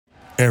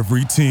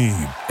Every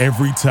team,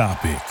 every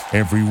topic,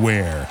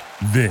 everywhere.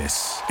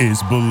 This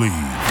is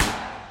Believe.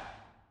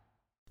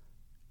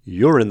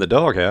 You're in the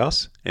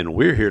doghouse, and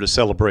we're here to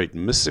celebrate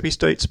Mississippi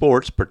State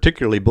sports,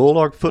 particularly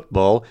Bulldog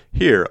football,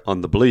 here on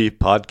the Believe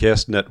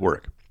Podcast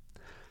Network.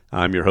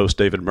 I'm your host,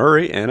 David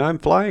Murray, and I'm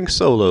flying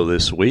solo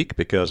this week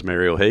because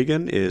Mario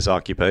Hagan is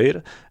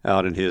occupied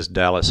out in his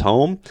Dallas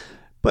home.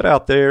 But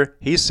out there,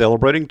 he's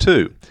celebrating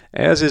too,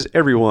 as is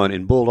everyone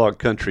in Bulldog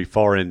country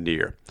far and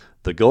near.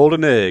 The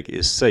Golden Egg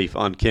is safe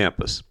on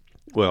campus.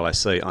 Well, I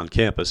say on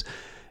campus.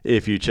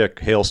 If you check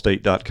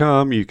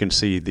hailstate.com, you can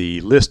see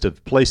the list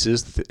of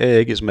places the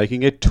Egg is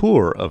making a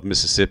tour of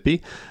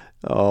Mississippi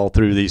all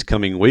through these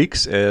coming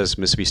weeks as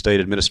Mississippi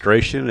State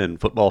administration and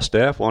football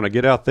staff want to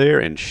get out there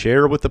and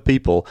share with the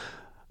people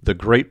the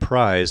great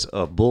prize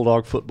of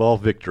Bulldog football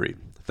victory.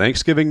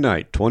 Thanksgiving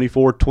night,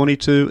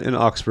 24-22 in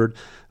Oxford,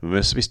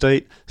 Mississippi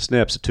State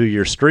snaps a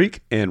 2-year streak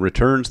and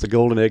returns the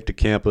Golden Egg to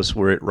campus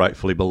where it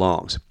rightfully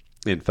belongs.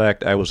 In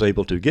fact, I was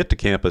able to get to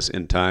campus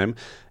in time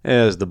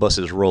as the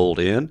buses rolled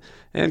in,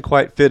 and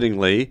quite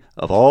fittingly,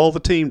 of all the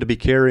team to be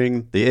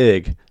carrying the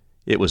Egg,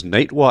 it was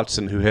Nate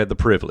Watson who had the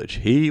privilege.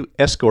 He,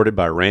 escorted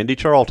by Randy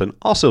Charlton,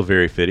 also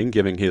very fitting,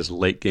 giving his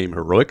late-game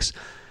heroics,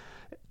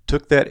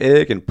 took that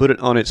Egg and put it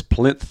on its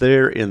plinth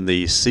there in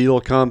the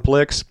SEAL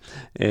complex,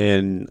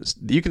 and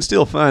you can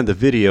still find the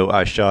video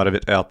I shot of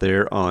it out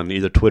there on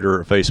either Twitter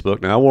or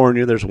Facebook. Now, I warn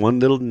you, there's one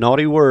little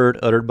naughty word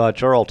uttered by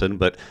Charlton,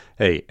 but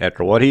hey,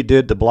 after what he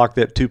did to block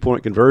that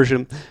 2-point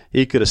conversion,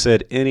 he could have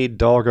said any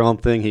doggone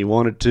thing he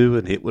wanted to,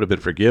 and it would have been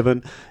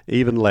forgiven,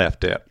 even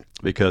laughed at,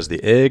 because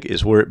the Egg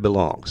is where it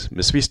belongs.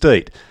 Mississippi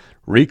State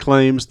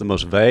reclaims the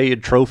most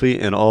valued trophy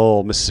in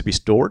all Mississippi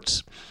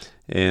sports,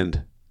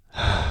 and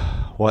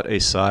what a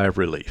sigh of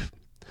relief.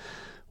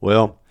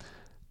 Well,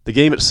 the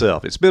game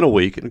itself, it's been a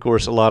week, and of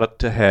course a lot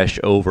to hash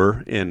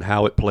over in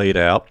how it played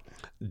out.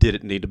 Did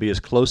it need to be as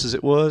close as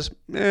it was?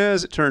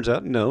 As it turns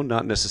out, no,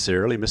 not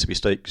necessarily. Mississippi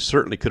State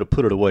certainly could have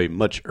put it away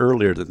much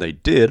earlier than they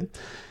did.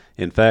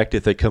 In fact,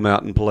 if they come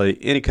out and play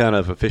any kind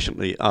of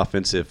efficiently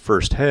offensive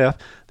first half,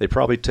 they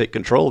probably take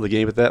control of the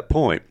game at that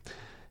point.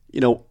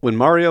 You know, when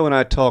Mario and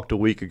I talked a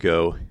week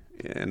ago,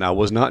 and I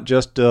was not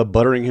just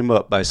buttering him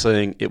up by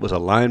saying it was a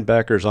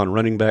linebackers on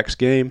running backs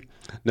game.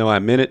 No, I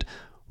meant it.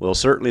 Well,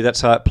 certainly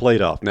that's how it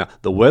played off. Now,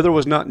 the weather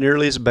was not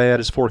nearly as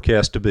bad as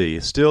forecast to be.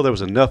 Still, there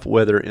was enough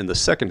weather in the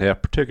second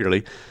half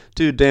particularly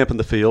to dampen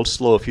the field,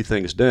 slow a few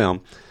things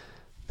down.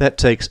 That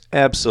takes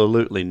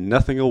absolutely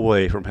nothing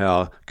away from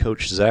how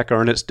Coach Zach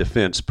Arnett's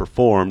defense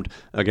performed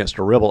against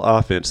a Rebel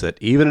offense that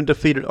even in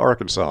defeated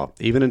Arkansas,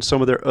 even in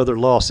some of their other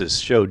losses,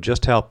 showed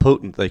just how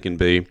potent they can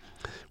be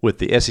with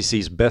the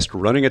SEC's best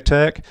running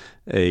attack,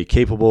 a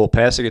capable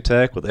passing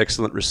attack with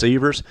excellent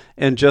receivers,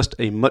 and just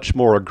a much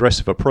more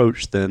aggressive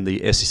approach than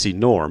the SEC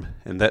norm,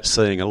 and that's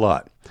saying a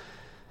lot.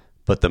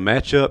 But the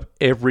matchup,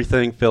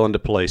 everything fell into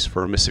place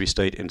for Mississippi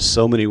State in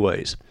so many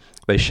ways.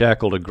 They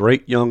shackled a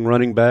great young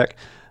running back,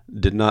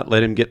 did not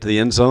let him get to the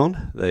end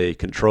zone. They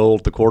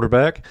controlled the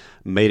quarterback,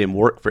 made him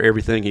work for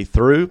everything he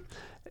threw,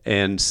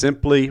 and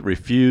simply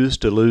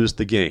refused to lose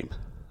the game.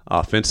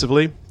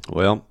 Offensively,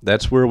 well,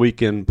 that's where we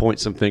can point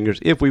some fingers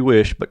if we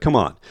wish, but come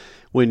on.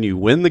 When you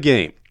win the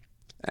game,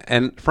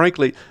 and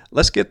frankly,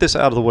 let's get this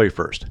out of the way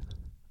first.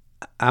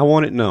 I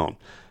want it known.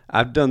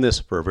 I've done this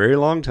for a very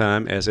long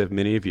time, as have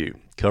many of you.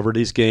 Cover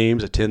these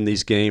games, attend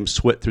these games,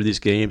 sweat through these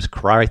games,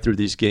 cry through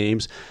these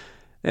games,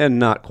 and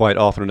not quite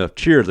often enough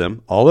cheer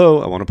them.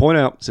 Although, I want to point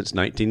out, since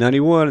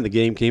 1991 and the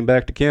game came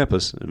back to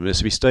campus,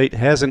 Mississippi State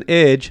has an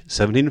edge,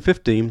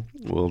 17-15.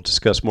 We'll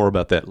discuss more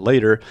about that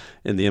later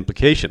in the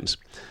implications.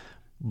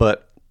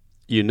 But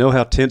you know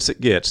how tense it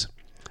gets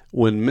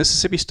when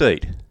Mississippi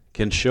State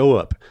can show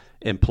up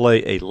and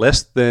play a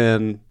less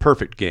than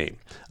perfect game,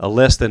 a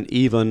less than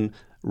even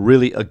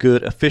really a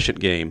good, efficient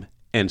game,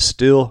 and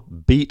still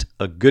beat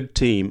a good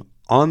team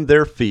on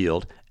their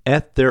field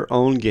at their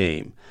own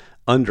game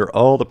under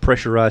all the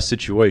pressurized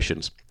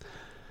situations.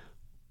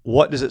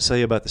 What does it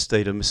say about the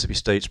state of Mississippi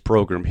State's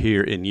program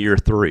here in year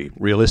 3?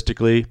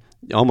 Realistically,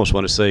 I almost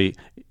want to say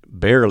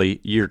barely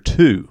year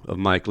 2 of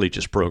Mike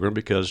Leach's program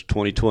because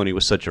 2020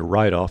 was such a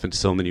write-off in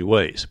so many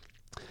ways.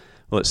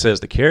 Well, it says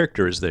the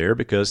character is there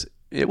because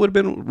it would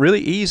have been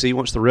really easy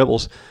once the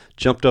Rebels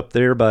jumped up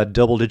there by a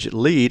double-digit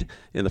lead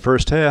in the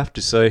first half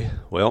to say,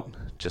 well,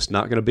 just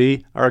not going to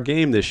be our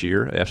game this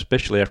year,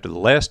 especially after the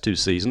last 2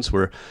 seasons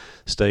where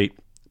State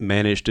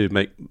managed to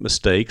make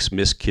mistakes,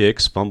 miss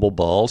kicks, fumble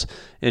balls,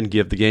 and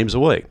give the games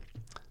away.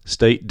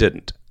 State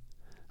didn't.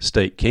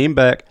 State came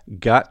back,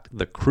 got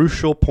the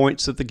crucial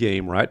points of the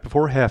game right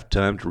before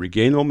halftime to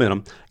regain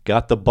momentum,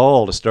 got the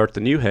ball to start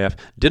the new half,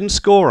 didn't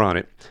score on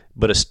it,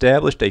 but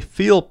established a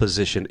field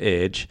position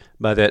edge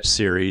by that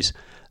series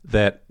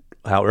that,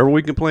 however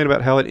we complain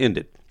about how it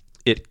ended,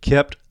 it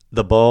kept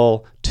the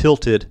ball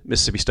tilted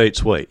Mississippi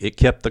State's way. It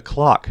kept the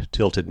clock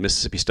tilted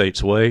Mississippi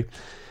State's way.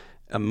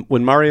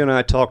 When Mario and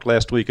I talked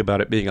last week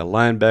about it being a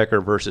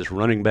linebacker versus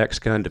running backs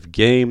kind of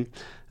game,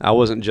 I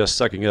wasn't just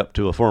sucking up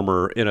to a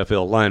former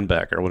NFL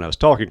linebacker when I was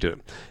talking to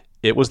him.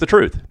 It was the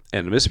truth.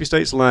 And Mississippi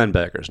State's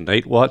linebackers,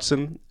 Nate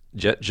Watson,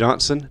 Jet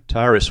Johnson,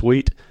 Tyrus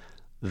Wheat,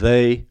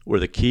 they were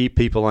the key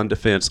people on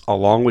defense,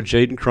 along with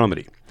Jaden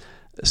Crumity.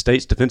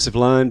 State's defensive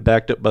line,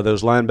 backed up by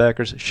those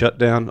linebackers, shut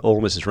down Ole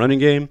Miss's running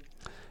game,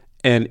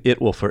 and it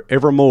will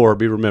forevermore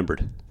be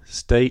remembered.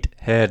 State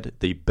had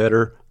the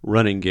better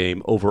running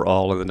game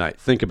overall in the night.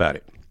 Think about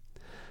it.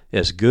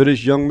 As good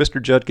as young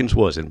Mr. Judkins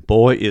was, and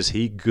boy is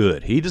he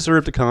good. He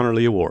deserved a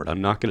Connerly Award.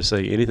 I'm not going to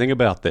say anything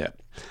about that.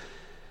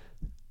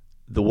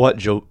 What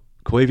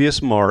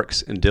Joaquivius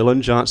Marks and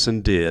Dylan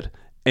Johnson did,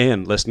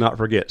 and let's not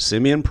forget,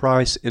 Simeon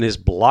Price in his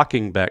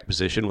blocking back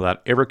position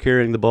without ever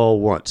carrying the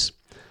ball once.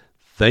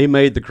 They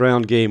made the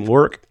ground game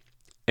work,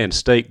 and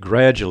State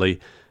gradually,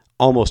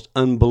 almost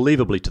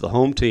unbelievably to the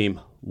home team,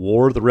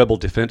 wore the Rebel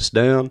defense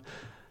down,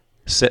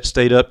 set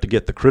State up to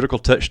get the critical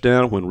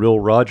touchdown when Will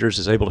Rogers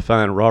is able to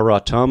find Ra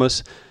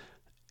Thomas,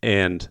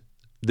 and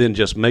then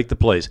just make the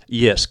plays.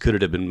 Yes, could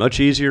it have been much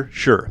easier?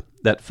 Sure.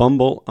 That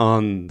fumble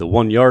on the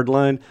 1-yard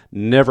line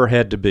never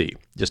had to be.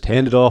 Just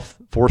hand it off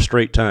 4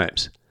 straight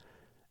times.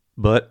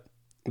 But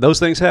those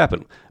things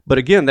happen. But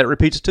again, that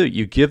repeats too.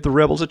 You give the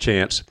Rebels a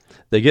chance.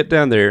 They get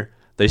down there.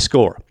 They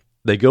score.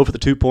 They go for the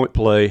 2-point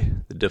play.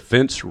 The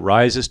defense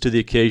rises to the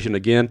occasion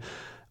again.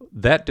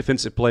 That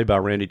defensive play by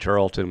Randy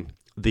Charlton,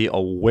 the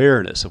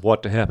awareness of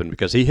what to happen,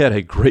 because he had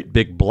a great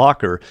big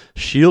blocker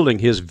shielding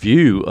his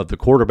view of the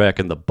quarterback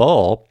and the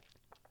ball,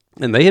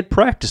 and they had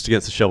practiced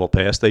against the shovel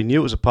pass. They knew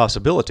it was a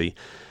possibility,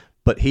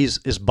 but his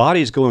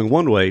body is going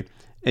one way,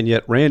 and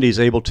yet Randy's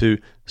able to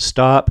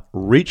stop,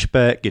 reach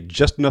back, get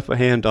just enough a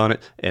hand on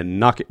it, and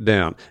knock it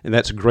down. And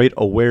that's great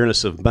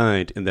awareness of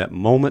mind in that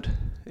moment,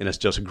 and it's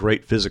just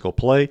great physical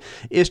play.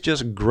 It's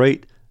just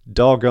great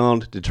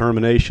doggone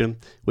determination,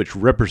 which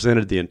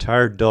represented the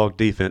entire Dog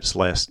defense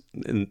last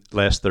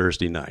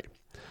Thursday night.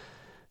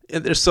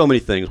 And there's so many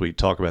things we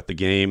talk about the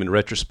game in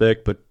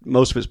retrospect, but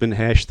most of it's been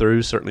hashed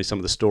through. Certainly some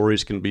of the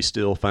stories can be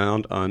still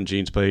found on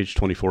Gene's page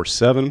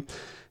 24/7.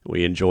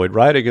 We enjoyed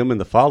writing them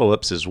and the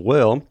follow-ups as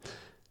well.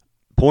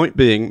 Point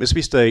being,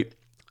 Mississippi State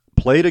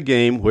played a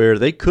game where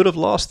they could have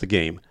lost the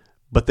game,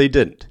 but they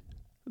didn't.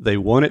 They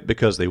won it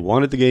because they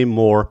wanted the game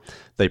more.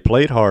 They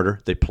played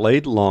harder. They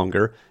played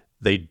longer.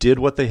 They did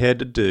what they had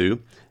to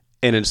do.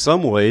 And in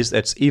some ways,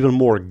 that's even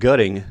more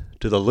gutting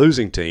to the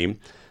losing team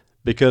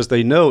because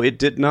they know it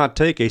did not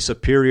take a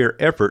superior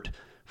effort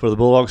for the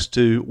Bulldogs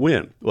to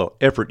win. Well,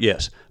 effort,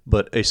 yes,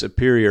 but a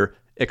superior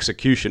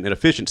execution and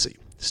efficiency.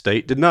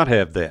 State did not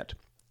have that,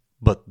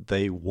 but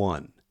they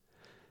won.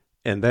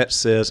 And that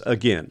says,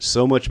 again,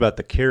 so much about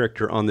the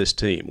character on this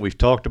team. We've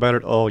talked about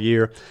it all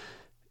year.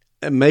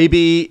 And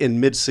maybe in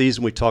midseason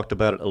we talked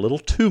about it a little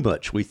too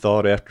much. We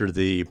thought after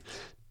the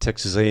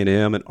Texas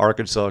A&M and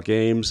Arkansas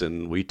games,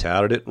 and we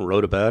touted it and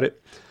wrote about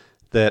it,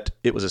 that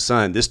it was a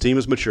sign this team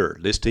is mature.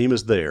 This team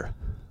is there.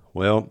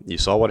 Well, you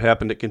saw what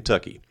happened at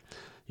Kentucky.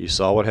 You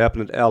saw what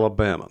happened at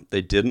Alabama.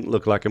 They didn't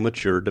look like a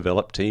mature,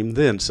 developed team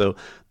then. So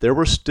there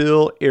were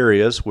still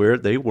areas where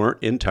they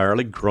weren't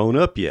entirely grown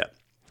up yet.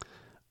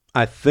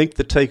 I think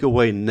the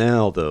takeaway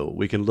now, though,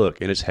 we can look,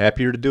 and it's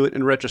happier to do it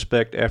in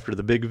retrospect after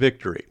the big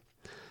victory.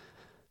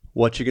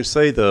 What you can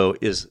say, though,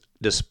 is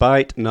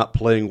despite not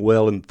playing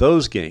well in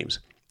those games,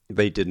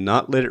 they did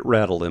not let it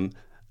rattle them.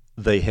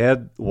 They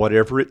had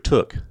whatever it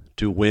took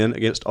to win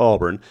against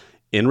Auburn.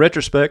 In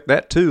retrospect,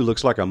 that too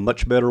looks like a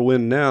much better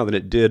win now than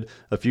it did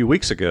a few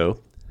weeks ago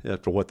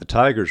after what the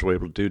Tigers were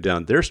able to do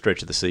down their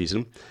stretch of the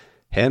season.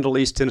 Handle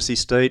East Tennessee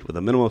State with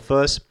a minimum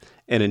fuss,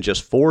 and in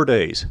just 4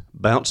 days,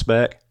 bounce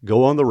back,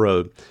 go on the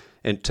road,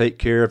 and take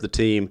care of the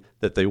team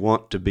that they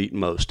want to beat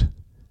most.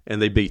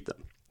 And they beat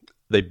them.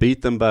 They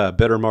beat them by a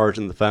better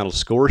margin than the final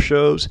score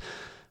shows,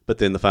 but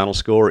then the final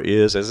score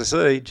is, as I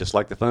say, just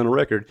like the final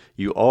record,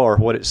 you are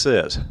what it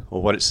says.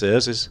 Well, what it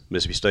says is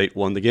Mississippi State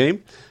won the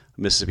game.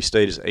 Mississippi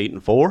State is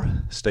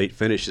 8-4. State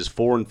finishes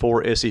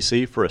 4-4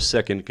 SEC for a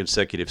second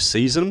consecutive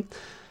season.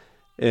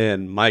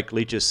 And Mike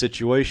Leach's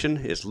situation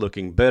is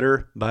looking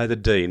better by the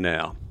day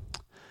now.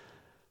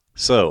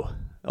 So,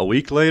 a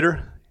week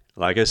later,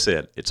 like I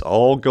said, it's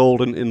all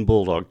golden in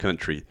Bulldog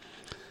country.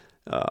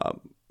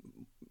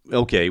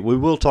 Okay, we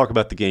will talk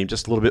about the game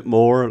just a little bit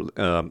more.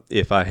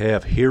 If I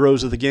have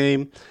heroes of the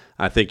game,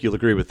 I think you'll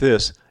agree with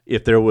this.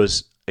 If there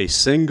was a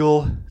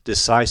single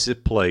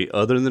decisive play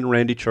other than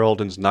Randy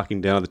Charlton's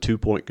knocking down the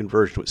 2-point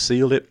conversion which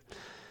sealed it,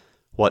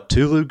 what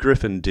Tulu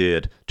Griffin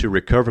did to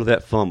recover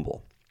that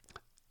fumble.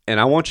 And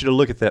I want you to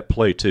look at that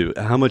play too,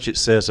 how much it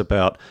says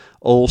about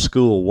old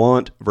school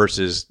want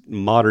versus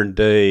modern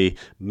day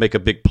make a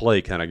big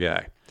play kind of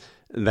guy.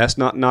 And that's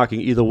not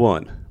knocking either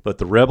one. But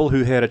the Rebel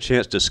who had a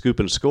chance to scoop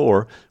and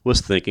score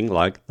was thinking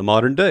like the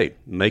modern day.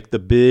 Make the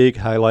big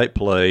highlight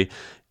play,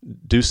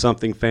 do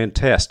something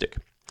fantastic.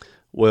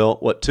 Well,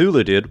 what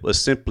Tula did was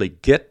simply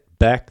get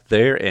back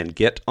there and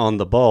get on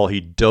the ball.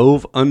 He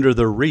dove under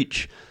the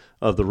reach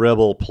of the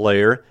Rebel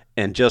player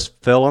and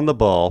just fell on the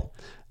ball.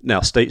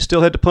 Now, State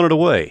still had to punt it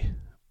away.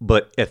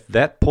 But at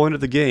that point of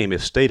the game,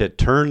 if State had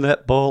turned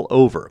that ball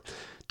over,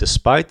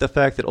 despite the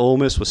fact that Ole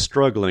Miss was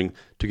struggling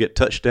to get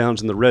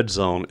touchdowns in the red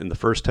zone in the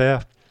first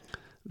half,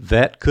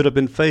 That could have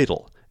been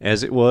fatal.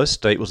 As it was,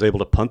 State was able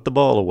to punt the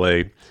ball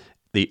away.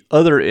 The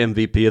other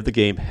MVP of the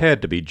game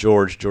had to be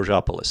George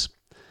Georgopoulos.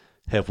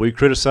 Have we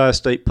criticized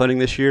State punting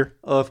this year?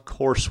 Of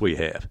course we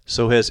have.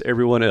 So has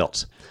everyone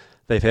else.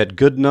 They've had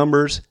good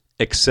numbers,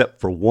 except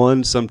for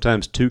one,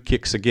 sometimes two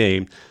kicks a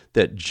game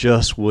that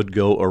just would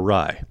go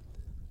awry.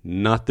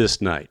 Not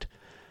this night.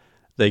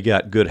 They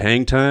got good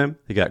hang time.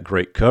 They got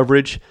great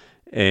coverage.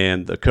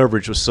 And the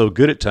coverage was so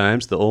good at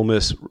times, the Ole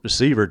Miss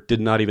receiver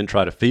did not even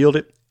try to field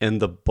it, and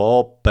the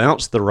ball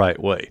bounced the right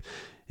way.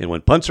 And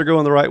when punts are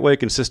going the right way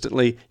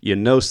consistently, you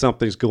know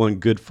something's going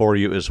good for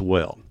you as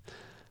well.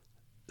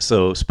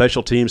 So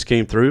special teams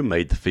came through,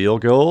 made the field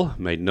goal,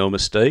 made no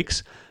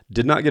mistakes.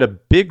 Did not get a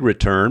big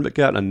return, but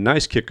got a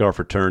nice kickoff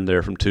return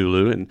there from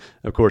Tulu. And,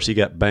 of course, he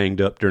got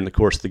banged up during the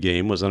course of the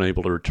game, was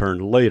unable to return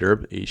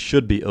later. He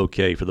should be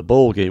okay for the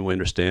bowl game, we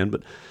understand,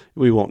 but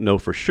we won't know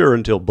for sure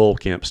until bowl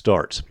camp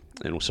starts.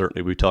 And we'll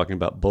certainly be talking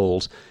about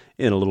bowls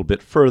in a little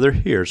bit further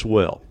here as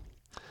well.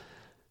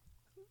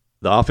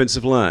 The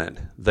offensive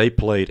line, they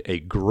played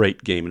a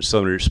great game in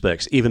so many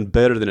respects, even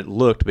better than it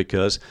looked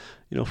because,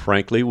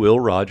 frankly, Will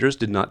Rogers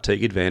did not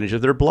take advantage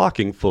of their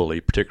blocking fully,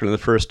 particularly in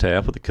the first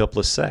half with a couple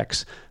of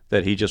sacks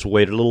that he just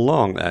waited a little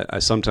long. I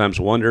sometimes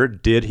wonder,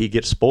 did he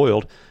get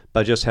spoiled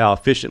by just how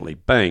efficiently,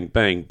 bang,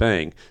 bang,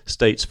 bang,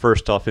 State's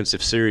first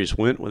offensive series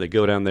went when they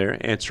go down there,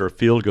 answer a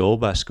field goal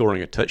by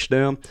scoring a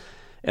touchdown.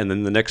 And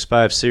then the next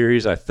 5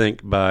 series, I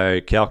think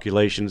by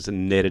calculations,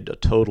 netted a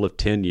total of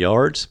 10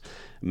 yards.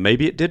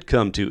 Maybe it did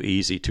come too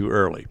easy too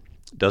early.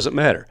 Doesn't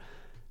matter.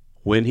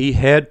 When he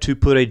had to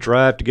put a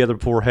drive together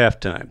before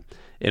halftime,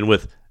 and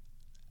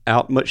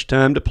without much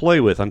time to play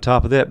with on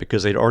top of that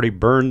because they'd already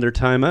burned their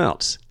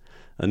timeouts,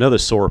 another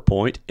sore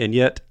point, and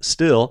yet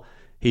still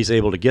he's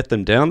able to get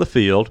them down the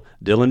field.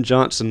 Dylan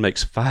Johnson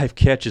makes 5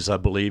 catches, I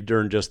believe,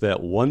 during just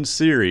that one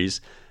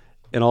series,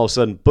 and all of a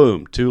sudden,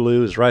 boom,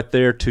 Tulu is right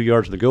there, 2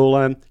 yards from the goal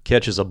line,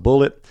 catches a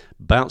bullet,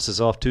 bounces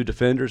off 2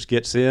 defenders,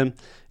 gets in,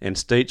 and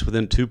State's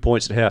within 2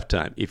 points at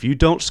halftime. If you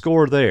don't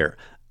score there,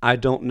 I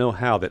don't know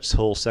how that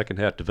whole second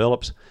half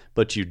develops,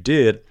 but you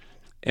did,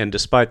 and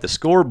despite the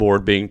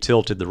scoreboard being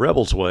tilted the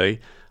Rebels' way,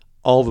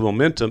 all the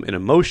momentum and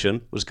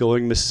emotion was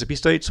going Mississippi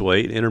State's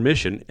way in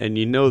intermission, and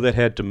you know that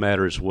had to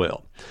matter as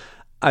well.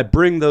 I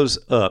bring those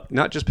up,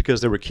 not just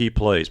because they were key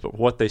plays, but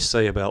what they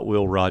say about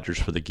Will Rogers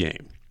for the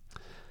game.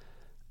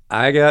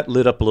 I got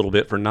lit up a little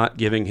bit for not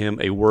giving him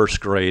a worse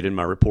grade in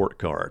my report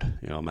card.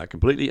 My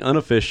completely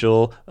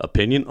unofficial,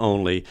 opinion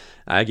only,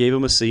 I gave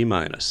him a C-.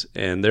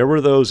 And there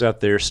were those out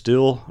there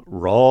still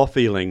raw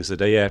feelings the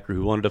day after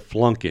who wanted to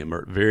flunk him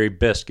or at very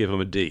best give him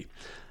a D.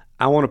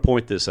 I want to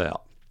point this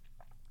out.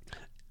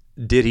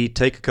 Did he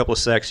take a couple of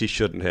sacks he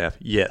shouldn't have?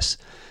 Yes.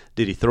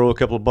 Did he throw a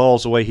couple of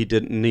balls away he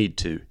didn't need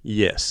to?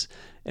 Yes.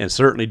 And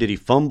certainly did he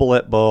fumble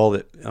that ball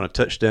on a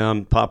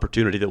touchdown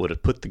opportunity that would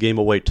have put the game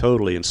away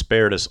totally and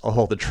spared us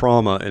all the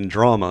trauma and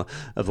drama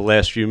of the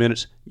last few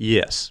minutes?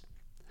 Yes.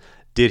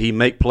 Did he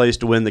make plays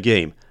to win the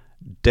game?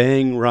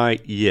 Dang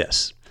right,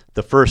 yes.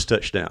 The first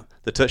touchdown,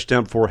 the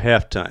touchdown before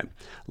halftime,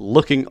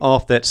 looking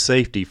off that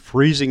safety,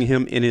 freezing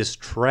him in his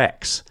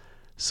tracks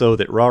so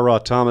that Ra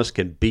Thomas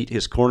can beat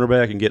his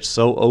cornerback and get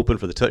so open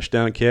for the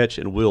touchdown catch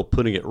and Will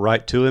putting it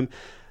right to him.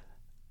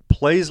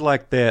 Plays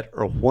like that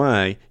are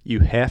why you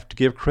have to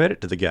give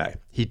credit to the guy.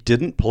 He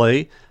didn't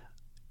play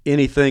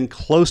anything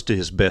close to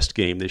his best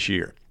game this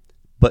year,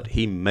 but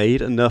he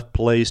made enough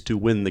plays to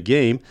win the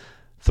game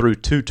through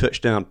 2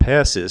 touchdown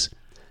passes.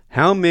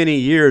 How many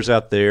years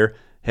out there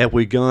have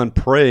we gone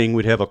praying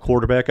we'd have a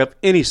quarterback of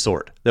any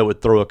sort that would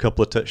throw a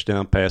couple of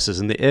touchdown passes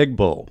in the Egg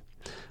Bowl?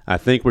 I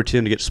think we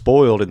tend to get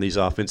spoiled in these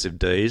offensive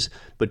days,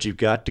 but you've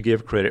got to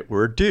give credit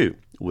where due.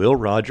 Will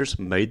Rogers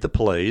made the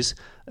plays,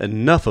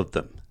 enough of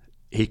them.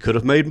 He could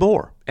have made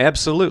more,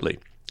 absolutely.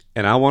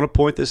 And I want to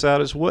point this out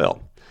as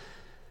well.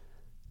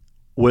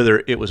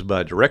 Whether it was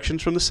by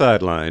directions from the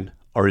sideline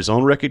or his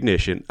own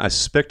recognition, I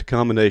suspect a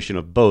combination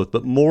of both,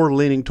 but more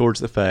leaning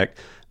towards the fact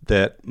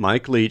that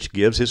Mike Leach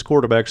gives his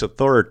quarterbacks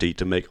authority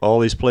to make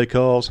all these play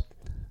calls.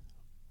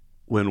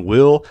 When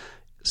Will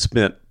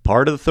spent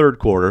part of the third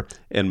quarter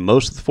and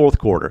most of the fourth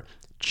quarter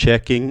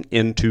checking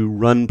into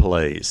run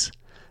plays,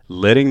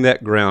 letting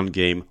that ground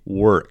game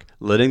work,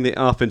 letting the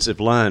offensive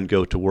line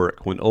go to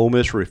work. When Ole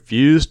Miss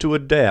refused to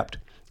adapt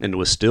and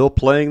was still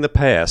playing the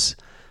pass,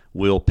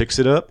 Will picks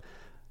it up,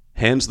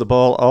 hands the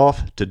ball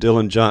off to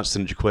Dylan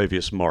Johnson and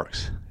Jaquavius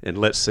Marks, and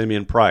lets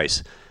Simeon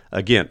Price,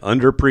 again,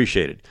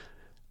 underappreciated.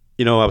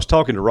 I was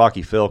talking to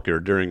Rocky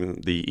Felker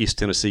during the East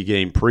Tennessee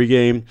game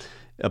pregame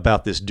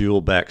about this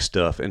dual back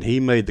stuff, and he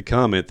made the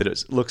comment that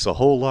it looks a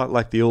whole lot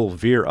like the old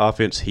Veer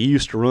offense he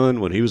used to run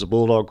when he was a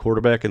Bulldog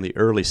quarterback in the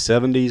early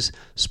 70s,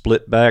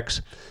 split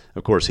backs.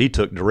 Of course, he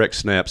took direct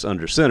snaps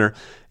under center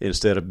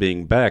instead of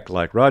being back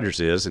like Rogers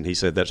is, and he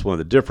said that's one of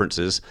the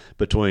differences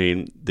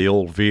between the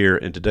old Veer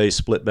and today's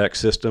split back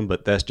system,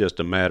 but that's just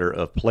a matter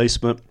of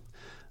placement.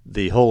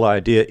 The whole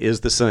idea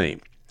is the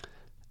same.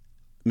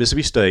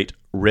 Mississippi State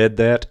read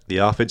that, the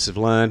offensive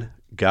line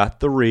got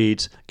the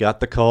reads, got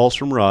the calls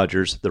from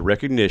Rogers, the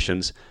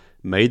recognitions,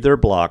 made their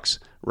blocks.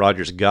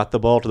 Rodgers got the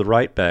ball to the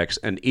right backs,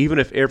 and even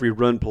if every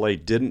run play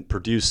didn't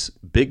produce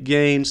big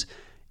gains,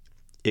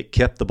 it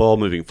kept the ball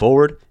moving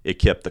forward, it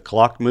kept the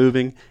clock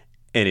moving,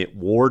 and it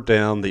wore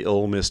down the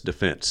Ole Miss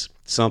defense,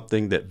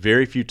 something that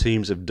very few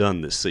teams have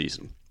done this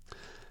season.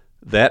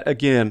 That,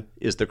 again,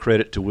 is the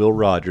credit to Will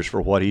Rogers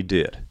for what he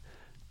did.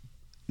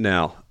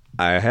 Now,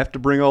 I have to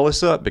bring all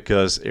this up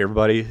because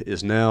everybody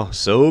is now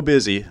so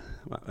busy.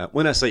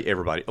 When I say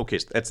everybody, okay,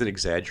 that's an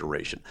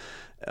exaggeration.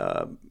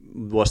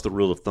 What's the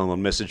rule of thumb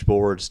on message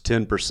boards?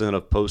 10%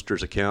 of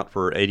posters account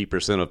for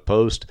 80% of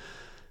posts.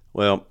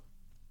 Well,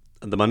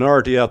 the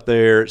minority out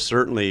there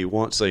certainly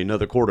wants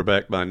another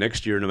quarterback by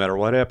next year no matter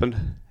what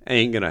happened.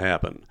 Ain't going to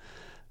happen.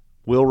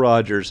 Will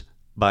Rogers,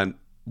 by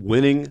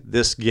winning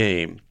this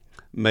game,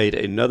 made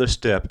another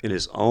step in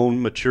his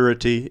own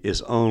maturity,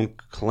 his own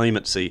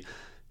clemency,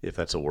 if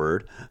that's a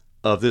word,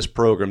 of this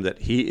program, that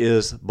he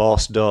is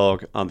boss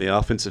dog on the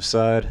offensive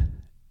side,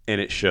 and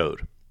it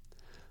showed.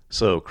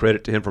 So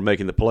credit to him for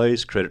making the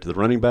plays, credit to the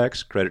running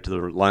backs, credit to the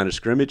line of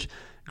scrimmage,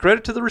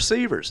 credit to the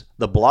receivers.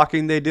 The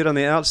blocking they did on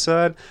the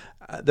outside,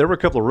 there were a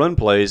couple of run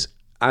plays,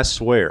 I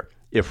swear.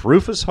 If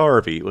Rufus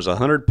Harvey was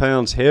 100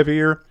 pounds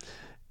heavier,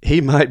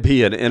 he might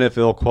be an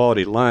NFL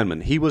quality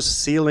lineman. He was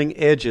sealing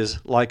edges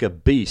like a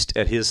beast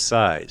at his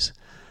size.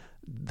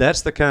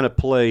 That's the kind of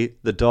play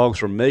the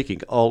Dogs were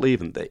making all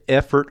even. The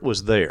effort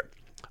was there.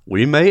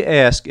 We may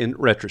ask in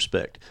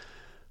retrospect,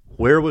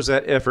 where was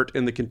that effort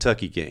in the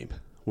Kentucky game?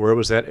 Where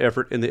was that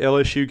effort in the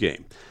LSU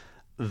game?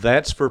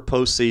 That's for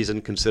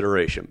postseason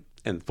consideration.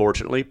 And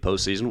fortunately,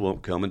 postseason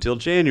won't come until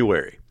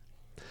January.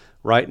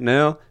 Right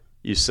now,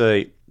 you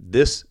say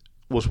this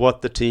was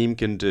what the team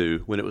can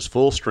do when it was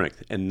full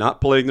strength and not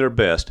playing their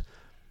best,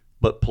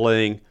 but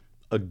playing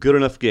a good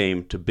enough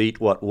game to beat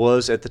what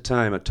was at the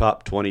time a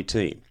top 20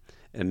 team.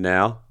 And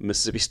now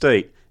Mississippi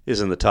State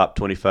is in the top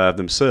 25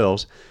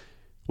 themselves,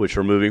 which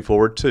are moving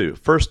forward too.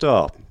 First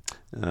off,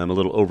 I'm a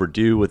little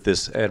overdue with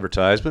this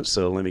advertisement,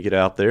 so let me get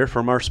out there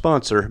from our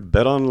sponsor,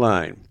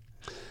 BetOnline.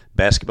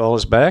 Basketball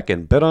is back,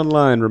 and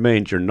BetOnline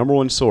remains your number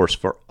one source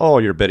for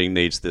all your betting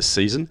needs this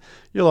season.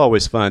 You'll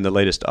always find the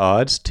latest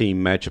odds,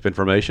 team matchup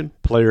information,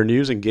 player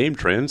news, and game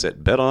trends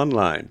at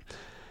BetOnline.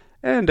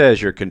 And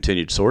as your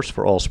continued source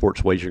for all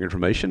sports wagering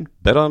information,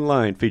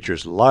 BetOnline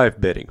features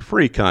live betting,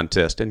 free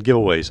contests, and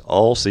giveaways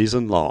all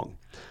season long.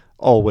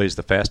 Always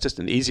the fastest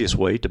and easiest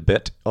way to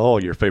bet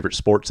all your favorite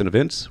sports and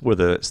events,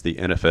 whether it's the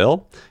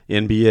NFL,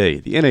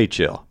 NBA, the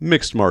NHL,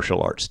 mixed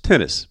martial arts,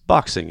 tennis,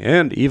 boxing,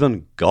 and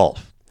even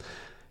golf.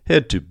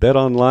 Head to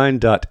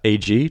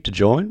betonline.ag to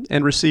join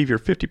and receive your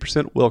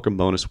 50% welcome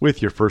bonus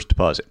with your first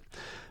deposit.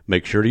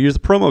 Make sure to use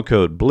the promo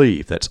code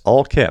BLEAV, that's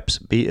all caps,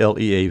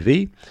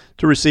 BLEAV,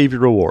 to receive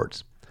your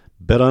rewards.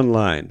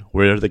 BetOnline,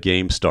 where the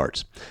game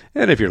starts.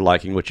 And if you're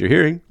liking what you're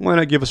hearing, why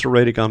not give us a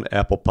rating on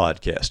Apple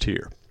Podcast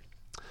here?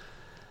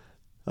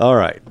 All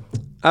right,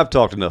 I've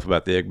talked enough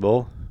about the Egg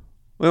Bowl.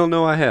 Well,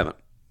 no, I haven't,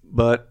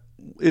 but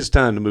it's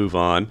time to move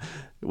on.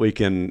 We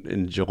can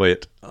enjoy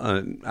it.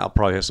 I'll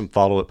probably have some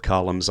follow-up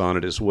columns on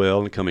it as well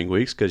in the coming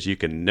weeks, because you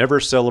can never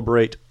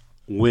celebrate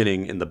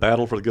winning in the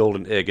battle for the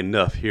golden egg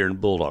enough here in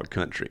Bulldog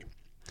country.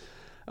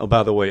 Oh,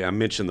 by the way, I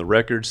mentioned the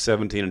records,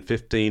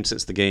 17-15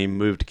 since the game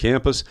moved to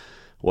campus.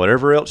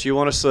 Whatever else you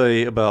want to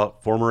say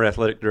about former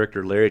athletic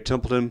director Larry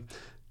Templeton,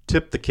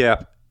 tip the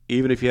cap,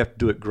 even if you have to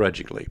do it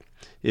grudgingly.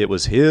 It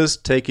was his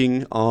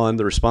taking on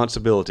the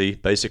responsibility,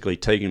 basically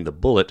taking the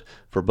bullet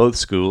for both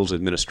schools'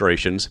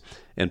 administrations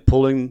and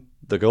pulling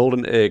the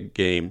Golden Egg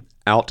game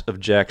out of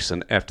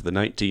Jackson after the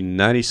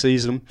 1990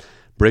 season,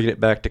 bringing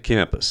it back to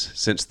campus.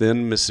 Since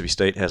then, Mississippi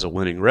State has a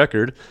winning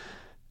record,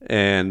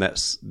 and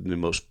that's the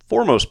most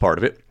foremost part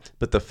of it.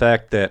 But the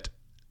fact that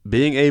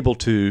being able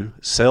to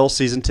sell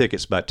season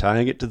tickets by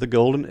tying it to the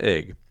Golden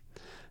Egg,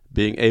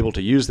 being able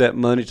to use that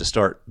money to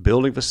start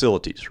building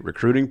facilities,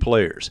 recruiting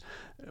players,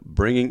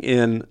 bringing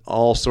in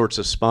all sorts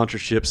of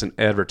sponsorships and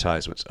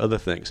advertisements, other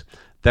things.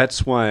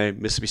 That's why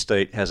Mississippi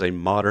State has a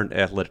modern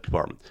athletic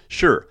department.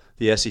 Sure,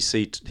 the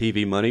SEC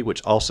TV money,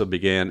 which also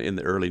began in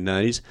the early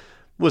 90s,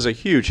 was a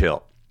huge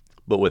help.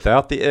 But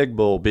without the Egg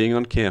Bowl being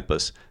on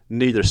campus,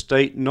 neither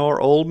State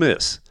nor Ole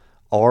Miss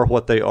are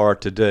what they are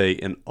today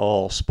in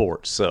all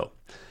sports. So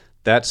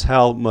that's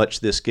how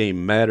much this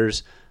game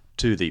matters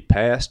to the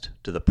past,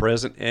 to the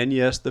present, and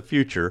yes, the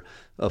future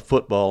of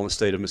football in the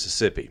state of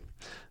Mississippi.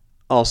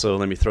 Also,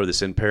 let me throw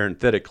this in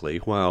parenthetically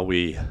while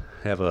we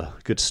have a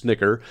good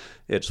snicker.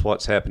 It's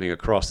what's happening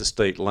across the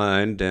state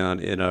line down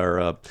in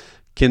our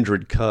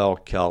Kindred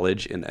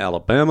College in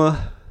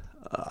Alabama.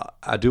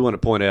 I do want to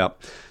point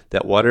out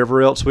that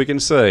whatever else we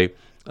can say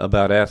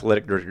about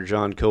Athletic Director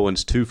John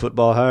Cohen's 2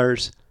 football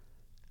hires,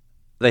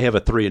 they have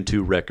a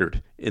 3-2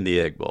 record in the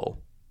Egg Bowl.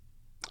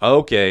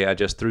 Okay, I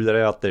just threw that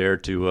out there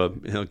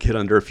to get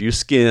under a few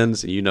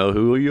skins, and you know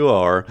who you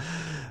are,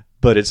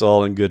 but it's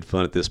all in good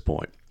fun at this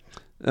point.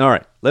 All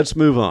right, let's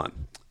move on.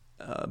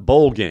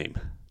 Bowl game.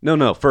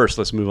 First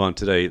let's move on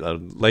today.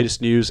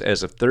 Latest news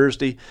as of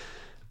Thursday.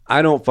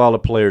 I don't follow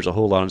players a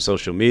whole lot on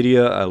social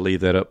media. I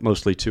leave that up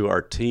mostly to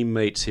our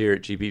teammates here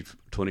at GB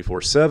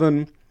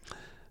 24/7.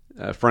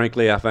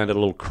 Frankly, I find it a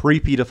little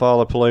creepy to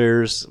follow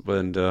players,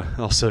 and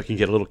also it can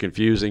get a little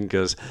confusing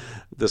because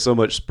there's so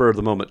much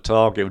spur-of-the-moment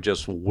talk. It would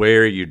just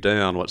wear you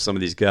down what some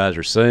of these guys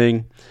are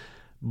saying.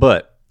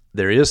 But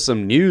there is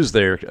some news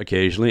there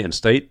occasionally, and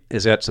State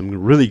has had some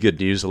really good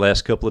news the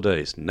last couple of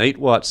days. Nate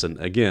Watson,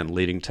 again,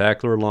 leading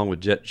tackler along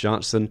with Jet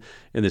Johnson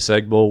in this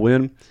Egg Bowl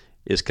win,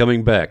 is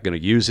coming back, going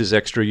to use his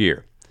extra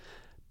year.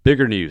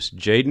 Bigger news,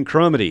 Jaden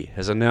Crumedy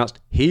has announced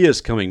he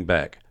is coming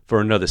back for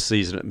another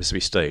season at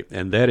Mississippi State,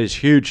 and that is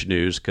huge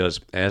news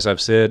because, as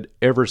I've said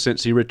ever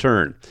since he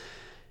returned,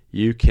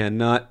 you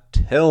cannot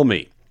tell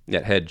me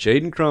that had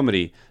Jaden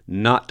Crumedy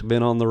not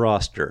been on the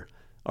roster,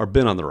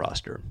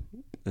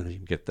 and you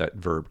can get that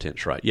verb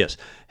tense right, yes,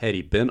 had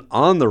he been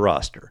on the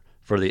roster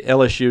for the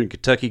LSU and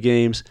Kentucky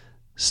games,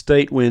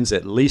 State wins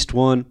at least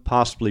one,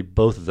 possibly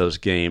both of those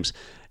games,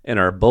 and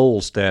our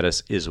bowl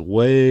status is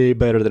way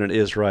better than it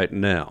is right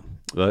now.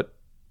 But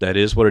that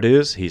is what it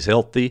is. He's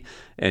healthy,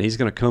 and he's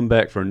going to come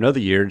back for another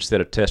year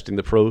instead of testing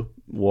the pro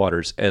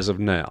waters as of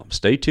now.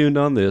 Stay tuned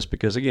on this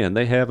because, again,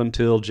 they have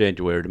until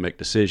January to make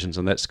decisions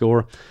on that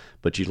score,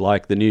 but you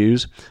like the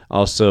news.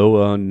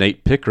 Also,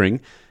 Nate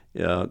Pickering,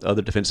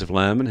 other defensive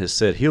lineman, has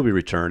said he'll be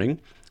returning.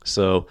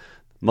 So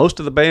most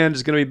of the band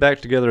is going to be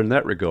back together in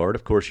that regard.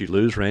 Of course, you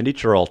lose Randy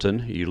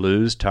Charlton. You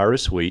lose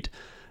Tyrus Wheat.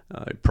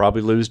 You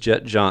probably lose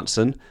Jet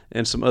Johnson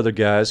and some other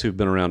guys who've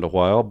been around a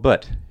while,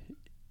 but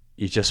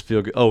you just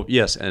feel good. Oh,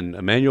 yes, and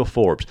Emmanuel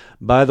Forbes.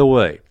 By the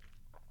way,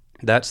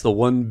 that's the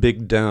one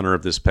big downer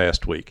of this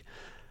past week.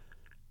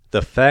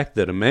 The fact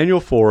that Emmanuel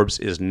Forbes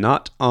is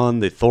not on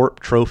the Thorpe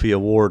Trophy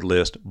Award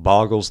list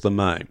boggles the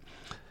mind.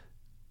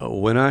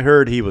 When I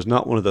heard he was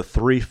not one of the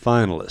 3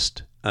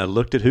 finalists, I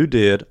looked at who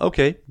did.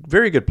 Okay,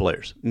 very good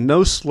players.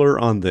 No slur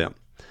on them.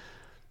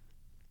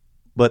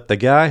 But the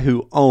guy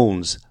who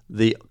owns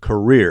the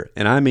career,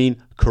 and I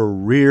mean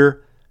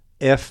career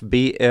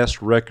FBS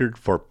record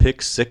for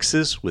pick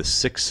sixes with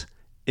 6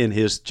 in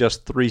his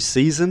just 3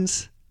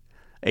 seasons,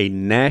 a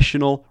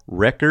national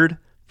record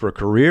for a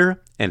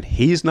career, and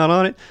he's not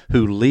on it,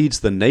 who leads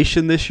the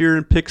nation this year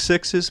in pick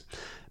sixes.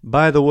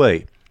 By the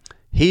way,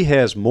 he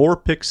has more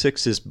pick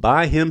sixes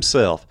by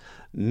himself,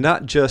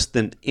 not just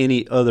than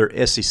any other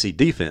SEC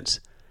defense.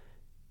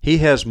 He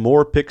has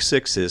more pick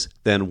sixes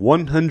than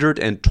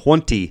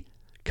 120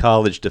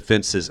 college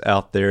defenses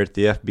out there at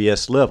the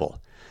FBS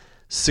level.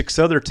 6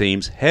 other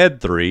teams had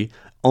 3.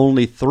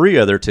 Only 3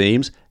 other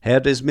teams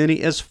had as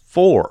many as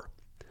 4.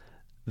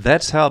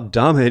 That's how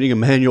dominating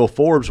Emmanuel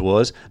Forbes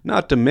was,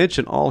 not to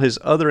mention all his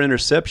other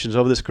interceptions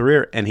over this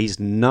career, and he's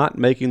not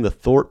making the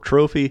Thorpe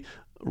Trophy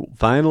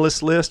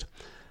finalist list.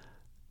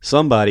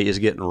 Somebody is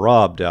getting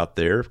robbed out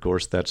there. Of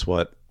course, that's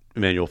what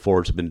Emmanuel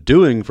Forbes has been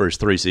doing for his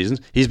 3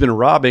 seasons. He's been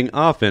robbing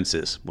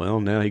offenses. Well,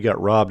 now he got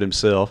robbed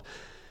himself,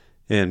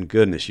 and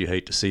goodness, you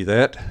hate to see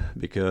that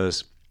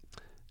because,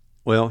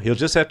 well, he'll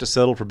just have to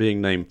settle for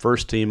being named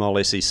first team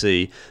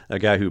All-SEC, a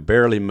guy who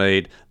barely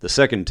made the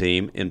second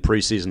team in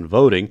preseason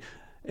voting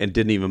and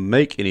didn't even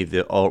make any of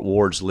the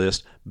awards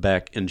list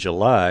back in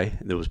July.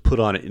 That was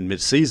put on it in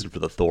midseason for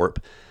the Thorpe.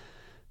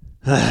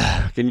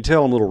 Can you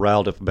tell I'm a little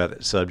riled up about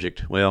that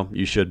subject? Well,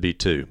 you should be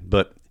too.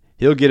 But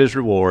he'll get his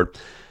reward,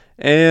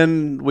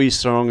 and we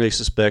strongly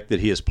suspect that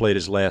he has played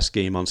his last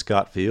game on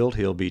Scott Field.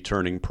 He'll be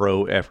turning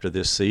pro after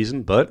this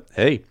season. But,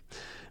 hey,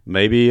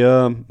 maybe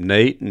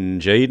Nate and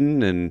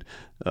Jaden and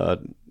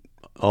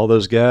all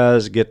those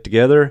guys get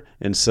together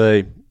and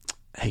say,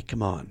 hey,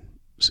 come on,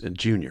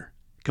 Junior,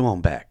 come on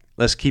back.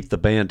 Let's keep the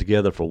band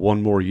together for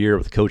one more year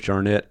with Coach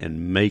Arnett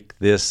and make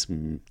this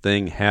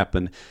thing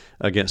happen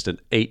against an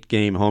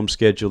 8-game home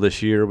schedule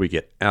this year. We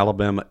get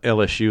Alabama,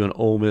 LSU, and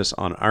Ole Miss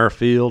on our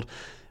field.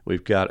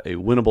 We've got a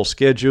winnable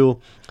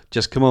schedule.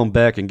 Just come on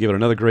back and give it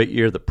another great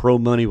year. The pro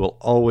money will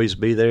always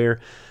be there.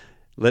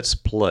 Let's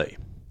play.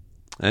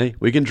 Hey,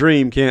 we can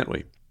dream, can't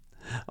we?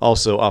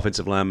 Also,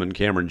 offensive lineman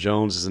Cameron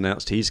Jones has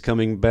announced he's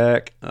coming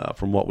back.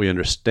 From what we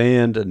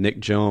understand, Nick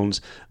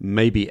Jones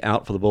may be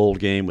out for the bowl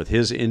game with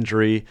his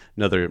injury.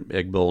 Another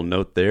Egg Bowl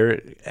note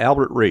there.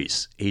 Albert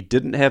Reese, he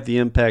didn't have the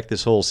impact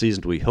this whole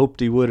season we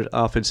hoped he would at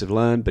offensive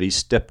line, but he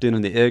stepped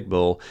in the Egg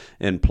Bowl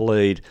and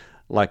played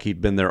like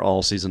he'd been there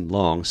all season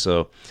long.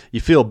 So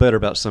you feel better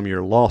about some of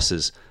your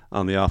losses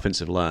on the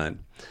offensive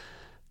line.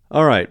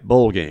 All right,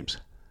 bowl games.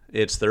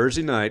 It's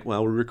Thursday night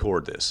while we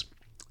record this.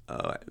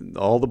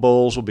 All the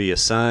bowls will be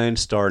assigned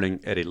starting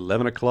at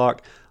 11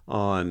 o'clock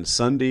on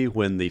Sunday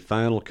when the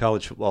final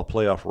college football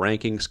playoff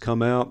rankings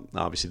come out.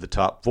 Obviously, the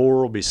top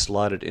 4 will be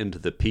slotted into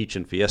the Peach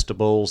and Fiesta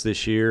Bowls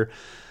this year.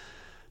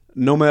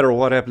 No matter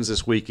what happens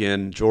this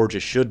weekend,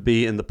 Georgia should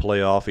be in the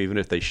playoff, even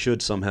if they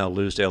should somehow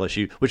lose to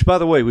LSU, which, by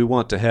the way, we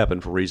want to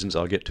happen for reasons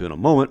I'll get to in a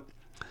moment.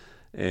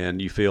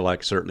 And you feel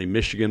like certainly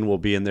Michigan will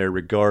be in there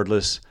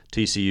regardless.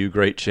 TCU,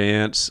 great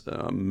chance.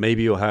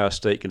 Maybe Ohio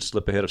State can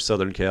slip ahead of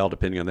Southern Cal,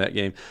 depending on that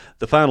game.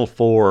 The Final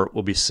 4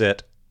 will be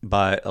set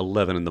by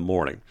 11 in the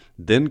morning.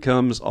 Then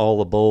comes all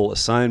the bowl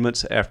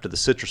assignments after the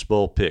Citrus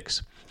Bowl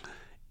picks.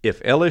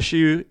 If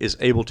LSU is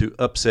able to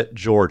upset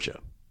Georgia,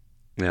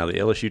 now the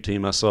LSU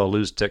team I saw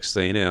lose Texas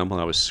A&M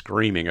when I was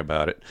screaming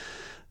about it,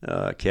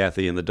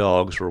 Kathy and the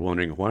Dogs were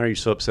wondering, why are you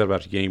so upset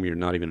about the game you're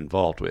not even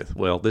involved with?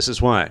 Well, this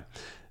is why.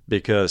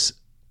 Because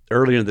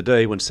earlier in the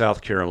day when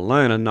South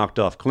Carolina knocked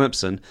off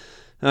Clemson,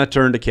 I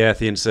turned to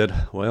Kathy and said,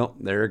 well,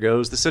 there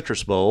goes the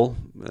Citrus Bowl.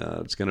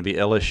 It's going to be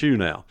LSU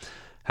now.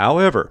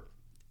 However,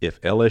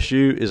 if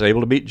LSU is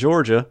able to beat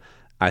Georgia,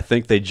 I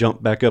think they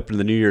jump back up into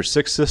the New Year's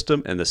Six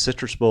system and the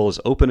Citrus Bowl is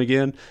open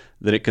again.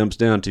 Then it comes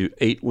down to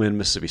 8-win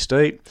Mississippi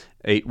State,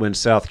 8-win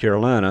South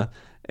Carolina,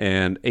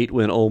 and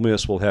 8-win Ole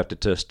Miss will have to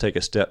just take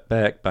a step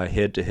back by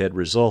head-to-head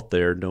result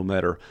there no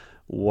matter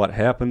what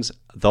happens.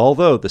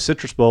 Although the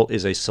Citrus Bowl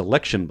is a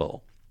selection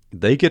bowl.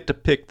 They get to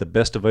pick the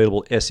best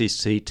available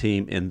SEC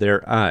team in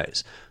their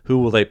eyes. Who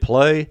will they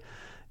play?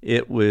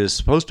 It was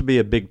supposed to be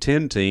a Big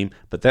Ten team,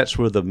 but that's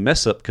where the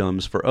mess-up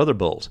comes for other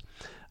bowls.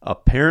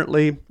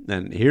 Apparently,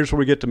 and here's where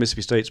we get to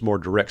Mississippi State's more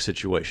direct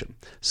situation.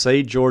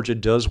 Say Georgia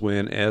does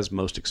win, as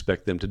most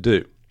expect them to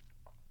do.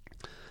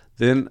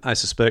 Then I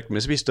suspect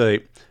Mississippi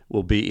State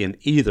will be in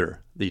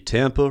either the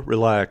Tampa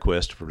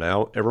ReliaQuest, for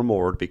now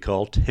evermore to be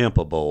called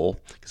Tampa Bowl,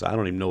 because I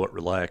don't even know what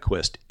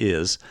ReliaQuest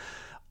is,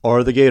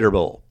 or the Gator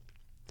Bowl.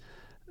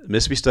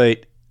 Mississippi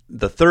State,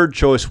 the third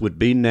choice would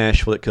be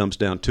Nashville. It comes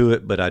down to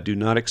it, but I do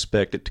not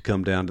expect it to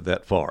come down to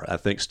that far. I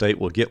think State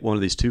will get one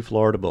of these two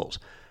Florida Bowls.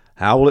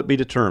 How will it be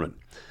determined?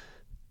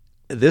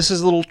 This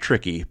is a little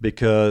tricky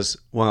because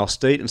while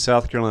State and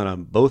South Carolina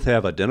both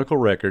have identical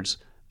records,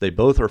 they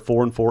both are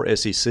 4-4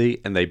 SEC,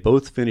 and they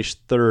both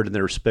finished third in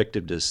their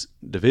respective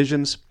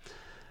divisions.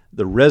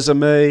 The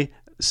resume,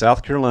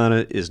 South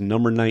Carolina is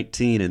number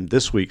 19 in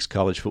this week's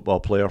college football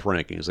playoff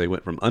rankings. They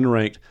went from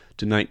unranked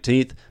to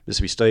 19th.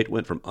 Mississippi State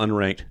went from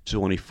unranked to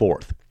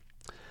 24th.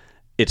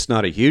 It's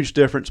not a huge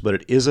difference, but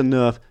it is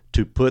enough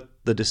to put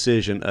the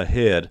decision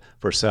ahead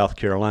for South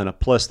Carolina.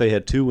 Plus, they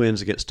had 2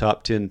 wins against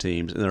top 10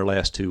 teams in their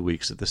last 2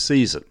 weeks of the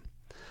season.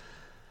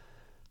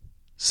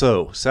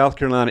 So, South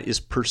Carolina is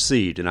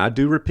perceived, and I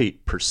do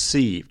repeat,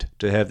 perceived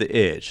to have the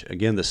edge.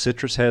 Again, the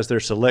Citrus has their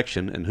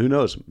selection, and who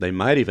knows, they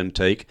might even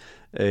take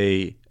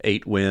a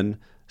 8-win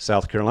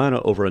South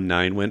Carolina over a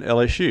 9-win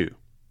LSU.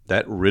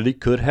 That really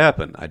could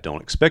happen. I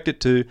don't expect it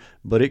to,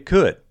 but it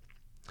could.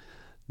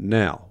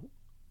 Now,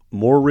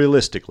 more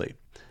realistically,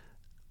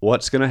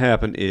 what's going to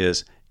happen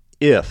is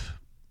if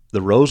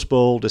the Rose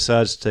Bowl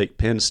decides to take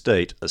Penn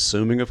State,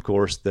 assuming, of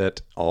course,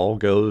 that all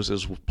goes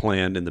as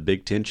planned in the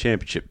Big Ten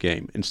championship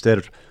game, instead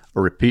of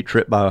a repeat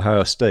trip by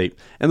Ohio State.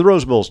 And the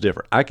Rose Bowl is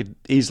different. I could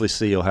easily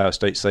see Ohio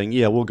State saying,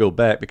 yeah, we'll go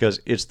back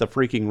because it's the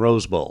freaking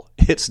Rose Bowl.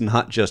 It's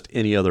not just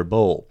any other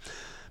bowl.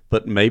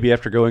 But maybe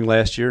after going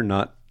last year,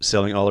 not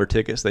selling all their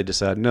tickets, they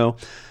decide, no,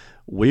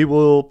 we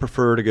will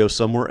prefer to go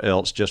somewhere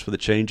else just for the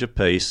change of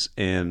pace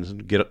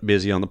and get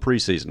busy on the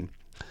preseason.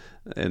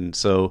 And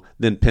so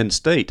then Penn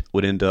State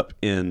would end up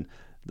in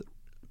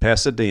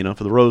Pasadena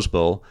for the Rose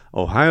Bowl.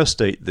 Ohio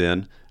State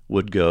then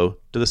would go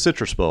to the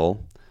Citrus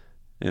Bowl.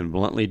 And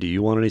bluntly, do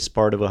you want any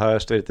part of Ohio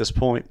State at this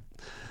point?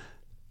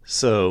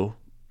 So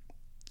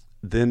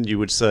then you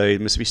would say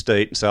Mississippi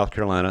State and South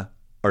Carolina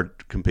are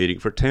competing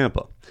for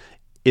Tampa.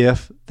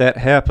 If that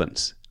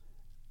happens,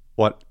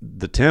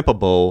 the Tampa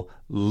Bowl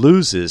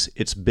loses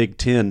its Big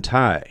Ten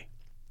tie.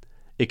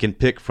 It can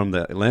pick from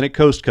the Atlantic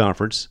Coast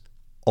Conference,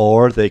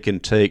 or they can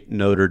take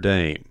Notre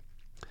Dame.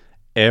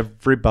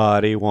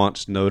 Everybody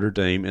wants Notre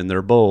Dame in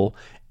their bowl.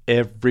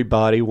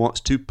 Everybody wants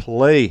to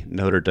play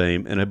Notre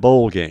Dame in a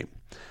bowl game.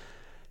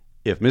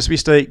 If Mississippi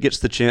State gets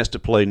the chance to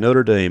play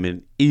Notre Dame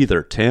in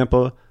either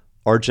Tampa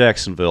or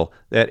Jacksonville,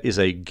 that is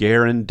a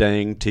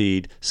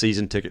guaranteed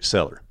season ticket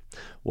seller.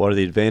 What are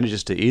the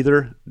advantages to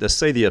either? Let's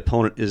say the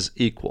opponent is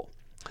equal.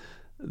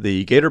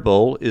 The Gator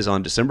Bowl is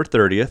on December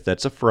 30th.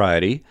 That's a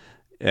Friday,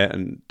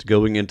 and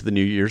going into the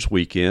New Year's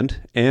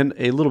weekend, and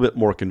a little bit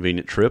more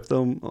convenient trip,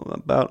 though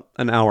about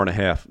an hour and a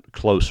half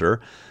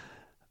closer.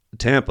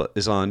 Tampa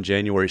is on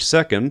January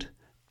 2nd,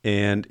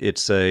 and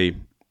it's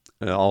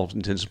all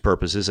intents and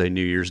purposes, a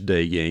New Year's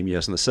Day game,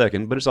 yes, on the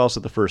 2nd, but it's also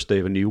the first day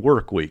of a new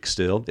work week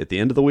still, at the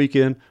end of the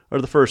weekend or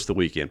the first of the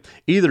weekend.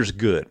 Either's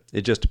good.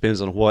 It just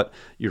depends on what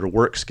your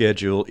work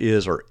schedule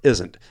is or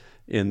isn't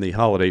in the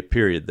holiday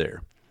period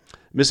there.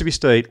 Mississippi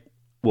State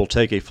will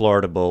take a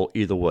Florida Bowl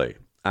either way.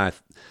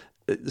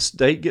 The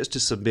state gets to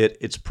submit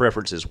its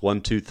preferences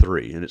 1, 2,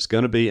 3, and it's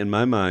going to be, in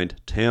my mind,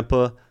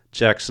 Tampa,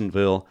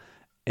 Jacksonville,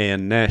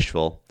 and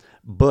Nashville,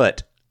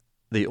 but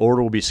the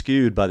order will be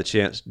skewed by the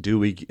chance, do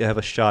we have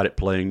a shot at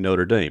playing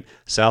Notre Dame?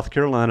 South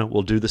Carolina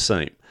will do the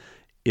same.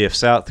 If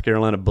South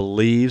Carolina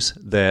believes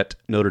that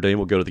Notre Dame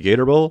will go to the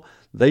Gator Bowl,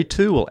 they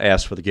too will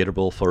ask for the Gator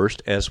Bowl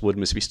first, as would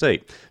Mississippi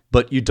State.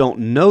 But you don't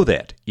know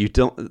that. You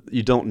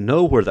don't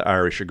know where the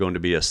Irish are going to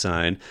be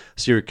assigned,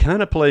 so you're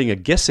kind of playing a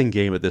guessing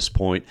game at this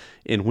point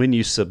in when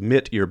you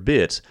submit your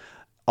bids.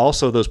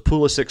 Also, those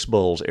pool of 6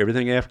 bowls,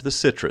 everything after the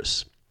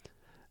Citrus,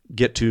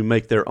 get to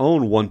make their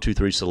own 1, 2,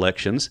 3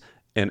 selections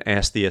and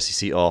ask the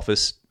SEC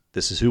office,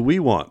 this is who we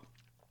want.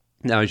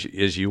 Now,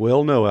 as you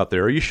well know out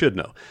there, or you should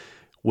know,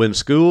 when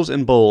schools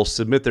and bowls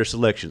submit their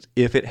selections,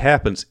 if it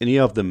happens, any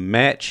of them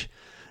match,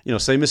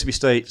 say Mississippi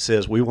State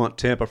says we want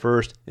Tampa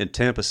first, and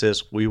Tampa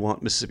says we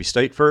want Mississippi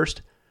State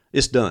first,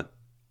 It's done.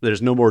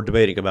 There's no more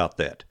debating about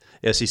that.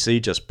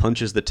 SEC just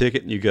punches the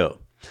ticket and you go.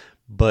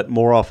 But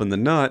more often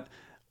than not,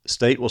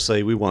 State will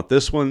say, we want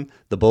this one.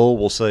 The Bowl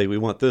will say, we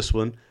want this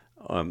one.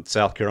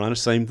 South Carolina,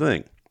 same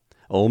thing.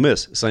 Ole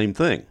Miss, same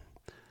thing.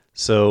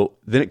 So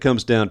then it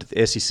comes down to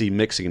the SEC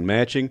mixing and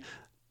matching.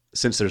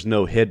 Since there's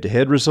no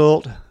head-to-head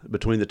result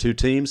between the two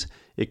teams,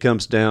 it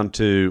comes down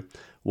to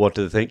what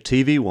do they think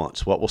TV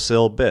wants, what will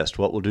sell best,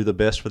 what will do the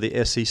best for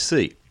the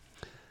SEC.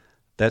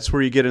 That's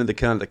where you get into the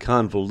kind of the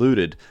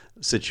convoluted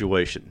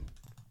situation.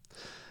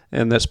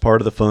 And that's part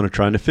of the fun of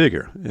trying to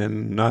figure.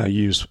 And I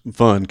use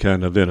fun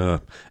kind of in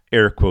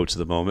air quotes at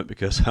the moment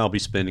because I'll be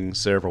spending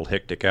several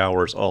hectic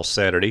hours all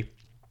Saturday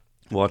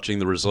watching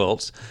the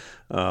results.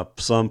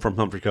 Some from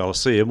Humphrey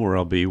Coliseum, where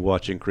I'll be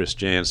watching Chris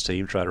Jan's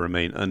team try to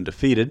remain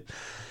undefeated,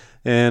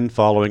 and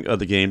following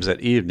other games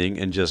that evening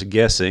and just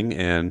guessing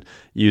and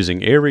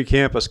using every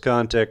campus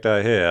contact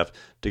I have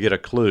to get a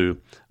clue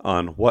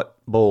on what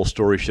bowl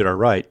story should I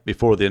write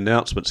before the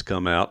announcements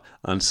come out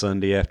on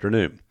Sunday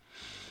afternoon.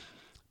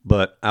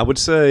 But I would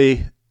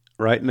say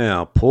right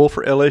now, pull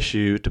for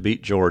LSU to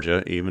beat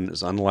Georgia, even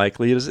as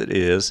unlikely as it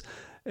is,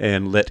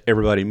 and let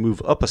everybody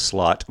move up a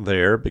slot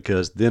there,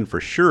 because then for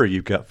sure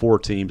you've got 4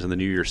 teams in the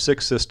New Year's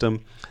Six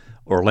system.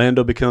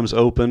 Orlando becomes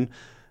open.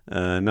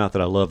 Not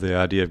that I love the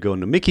idea of going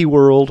to Mickey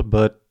World,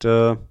 but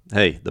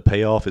hey, the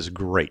payoff is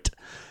great.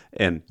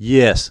 And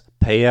yes,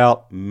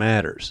 payout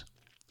matters.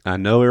 I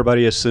know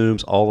everybody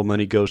assumes all the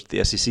money goes to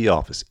the SEC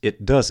office.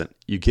 It doesn't.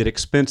 You get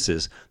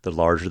expenses. The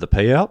larger the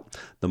payout,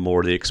 the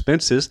more the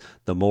expenses,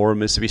 the more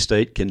Mississippi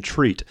State can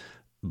treat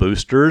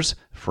boosters,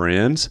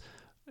 friends,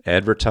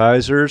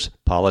 advertisers,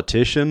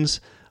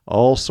 politicians,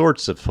 all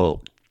sorts of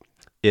folk.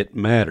 It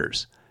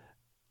matters.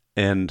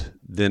 And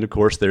then, of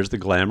course, there's the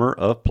glamour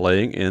of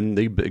playing in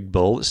the big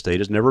bowl that State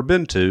has never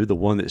been to, the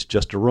one that's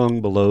just a rung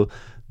below.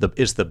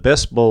 It's the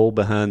best bowl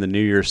behind the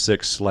New Year's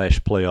Six /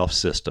 playoff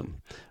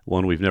system,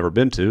 one we've never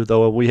been to,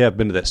 though we have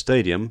been to that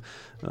stadium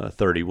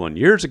 31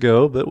 years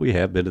ago, but we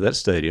have been to that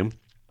stadium.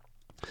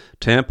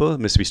 Tampa,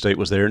 Mississippi State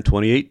was there in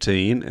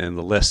 2018, and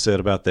the less said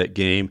about that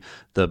game,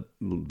 the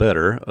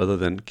better, other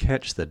than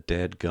catch the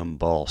dadgum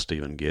ball,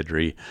 Stephen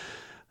Guidry.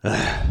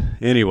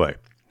 Anyway.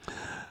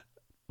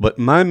 But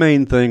my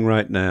main thing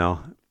right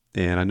now,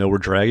 and I know we're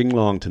dragging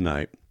along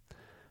tonight,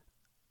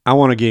 I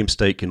want a game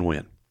State can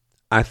win.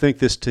 I think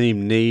this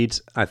team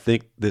I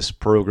think this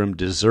program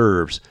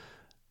deserves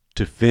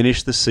to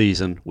finish the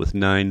season with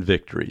 9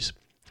 victories.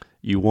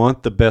 You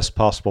want the best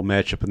possible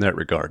matchup in that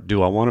regard.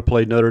 Do I want to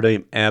play Notre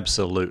Dame?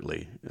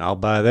 Absolutely. I'll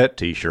buy that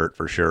t-shirt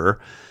for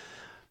sure.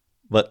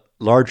 But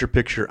larger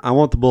picture, I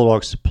want the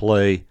Bulldogs to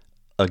play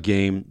a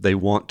game they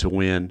want to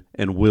win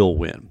and will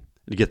win.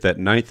 To get that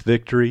 9th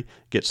victory,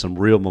 get some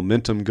real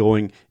momentum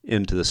going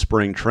into the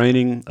spring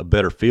training, a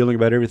better feeling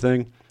about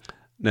everything.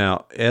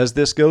 Now, as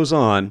this goes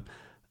on,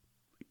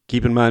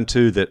 keep in mind,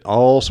 too, that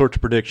all sorts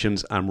of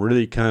predictions, I'm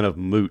really kind of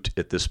moot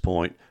at this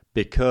point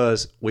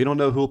because we don't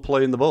know who will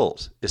play in the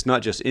bowls. It's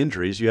not just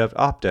injuries. You have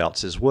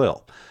opt-outs as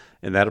well,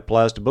 and that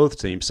applies to both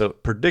teams. So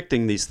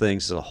predicting these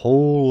things is a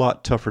whole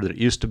lot tougher than it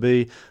used to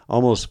be,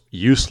 almost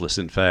useless,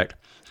 in fact.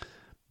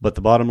 But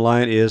the bottom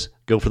line is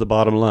go for the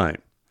bottom line.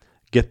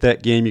 Get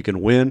that game you can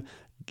win,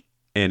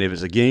 and if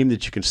it's a game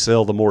that you can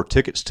sell the more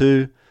tickets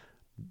to,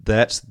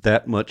 that's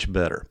that much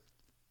better.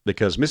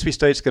 Because Mississippi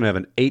State's going to have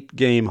an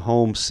 8-game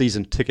home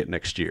season ticket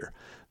next year.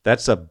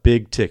 That's a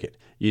big ticket.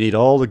 You need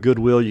all the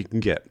goodwill you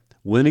can get.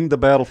 Winning the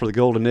battle for the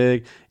Golden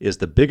Egg is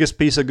the biggest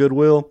piece of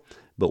goodwill,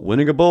 but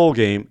winning a bowl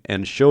game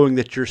and showing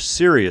that you're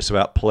serious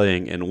about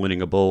playing and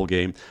winning a bowl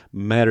game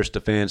matters to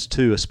fans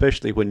too,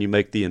 especially when you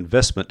make the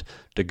investment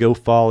to go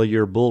follow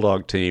your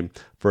Bulldog team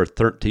for a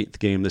 13th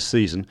game this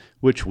season,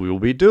 which we will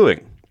be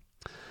doing.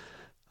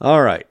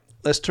 All right,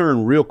 let's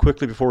turn real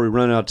quickly before we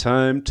run out of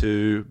time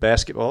to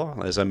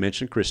basketball. As I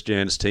mentioned, Chris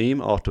Jan's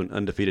team off to an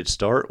undefeated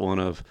start.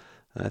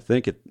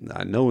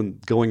 I know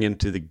going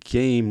into the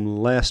game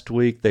last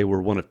week, they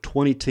were one of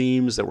 20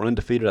 teams that were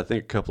undefeated. I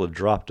think a couple have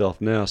dropped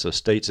off now, so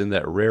State's in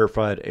that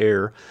rarefied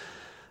air.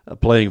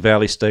 Playing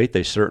Valley State,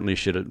 they certainly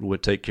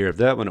would take care of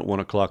that one at 1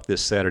 o'clock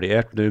this Saturday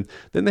afternoon.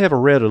 Then they have a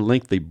rather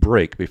lengthy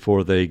break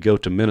before they go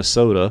to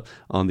Minnesota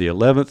on the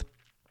 11th.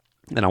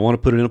 And I want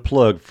to put in a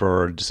plug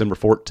for December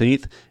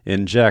 14th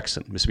in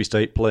Jackson. Mississippi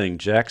State playing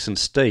Jackson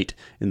State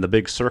in the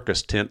big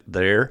circus tent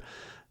there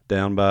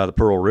down by the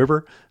Pearl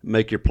River.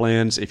 Make your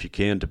plans, if you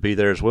can, to be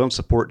there as well and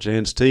support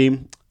Jan's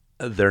team.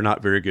 They're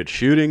not very good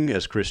shooting.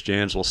 As Chris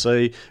Jans will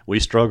say, we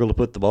struggle to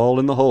put the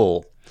ball in the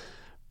hole.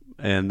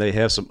 And they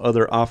have some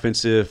other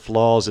offensive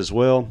flaws as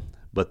well,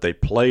 but they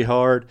play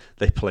hard,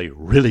 they play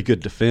really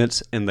good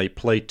defense, and they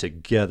play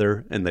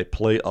together, and they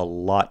play a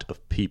lot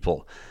of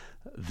people.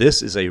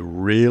 This is a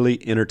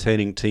really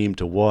entertaining team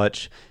to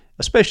watch,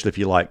 especially if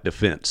you like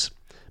defense.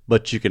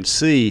 But you can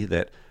see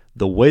that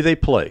the way they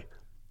play,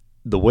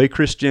 the way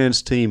Chris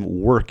Jan's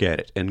team work at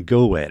it and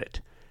go at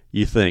it,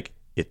 you think,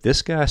 if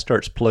this guy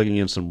starts plugging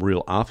in some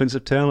real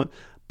offensive talent,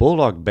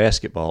 Bulldog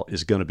basketball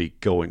is going to be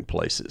going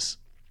places.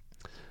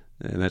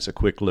 And that's a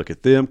quick look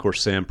at them. Of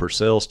course, Sam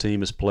Purcell's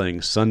team is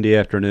playing Sunday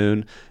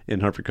afternoon in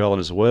Humphrey Collin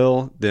as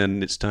well.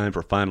 Then it's time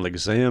for final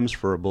exams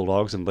for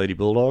Bulldogs and Lady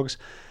Bulldogs.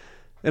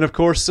 And, of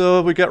course,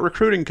 we got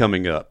recruiting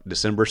coming up.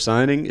 December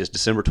signing is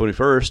December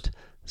 21st,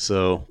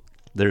 so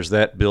there's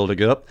that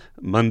building up.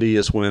 Monday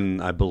is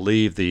when I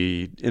believe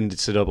the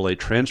NCAA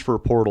transfer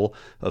portal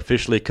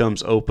officially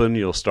comes open.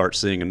 You'll start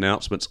seeing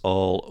announcements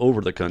all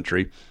over the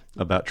country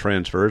about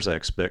transfers. I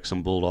expect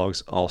some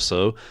Bulldogs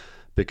also,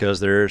 because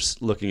they're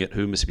looking at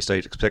who Mississippi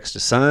State expects to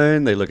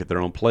sign. They look at their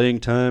own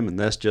playing time, and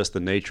that's just the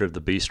nature of the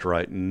beast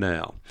right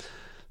now.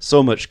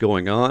 So much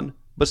going on,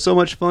 but so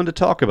much fun to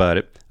talk about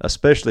it,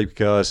 especially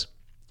because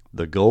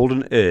the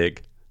golden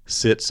egg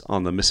sits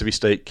on the Mississippi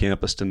State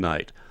campus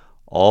tonight.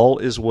 All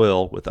is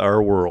well with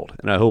our world,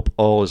 and I hope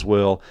all is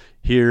well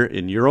here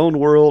in your own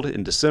world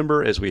in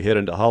December as we head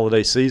into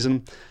holiday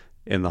season.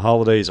 And the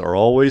holidays are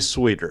always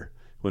sweeter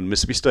when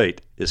Mississippi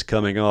State is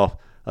coming off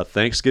a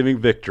Thanksgiving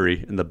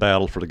victory in the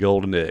battle for the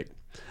golden egg.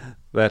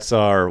 That's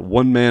our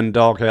one-man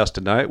doghouse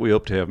tonight. We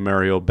hope to have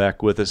Mario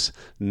back with us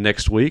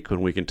next week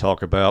when we can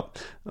talk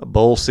about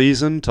bowl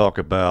season, talk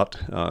about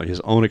his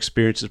own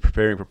experiences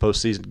preparing for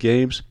postseason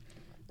games,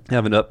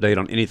 have an update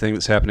on anything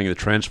that's happening in the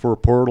transfer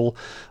portal,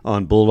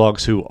 on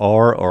Bulldogs who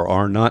are or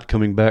are not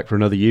coming back for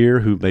another year,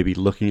 who may be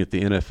looking at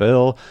the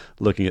NFL,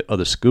 looking at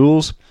other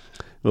schools.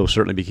 We'll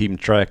certainly be keeping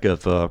track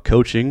of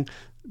coaching,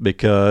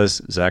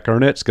 because Zach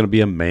Arnett's going to be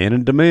a man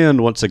in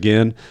demand once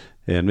again.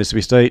 And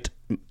Mississippi State,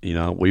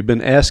 we've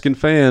been asking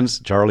fans,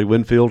 Charlie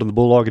Winfield and the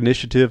Bulldog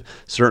Initiative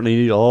certainly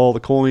need all the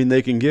coin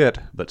they can get,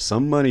 but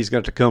some money's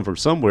got to come from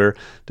somewhere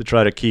to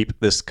try to keep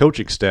this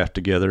coaching staff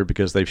together,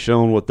 because they've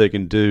shown what they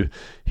can do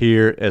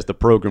here as the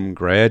program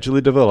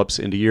gradually develops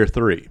into year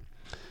 3.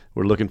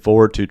 We're looking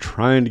forward to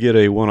trying to get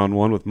a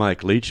one-on-one with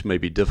Mike Leach. May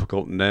be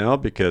difficult now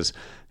because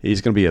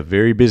he's going to be a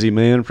very busy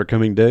man for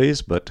coming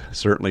days, but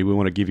certainly we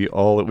want to give you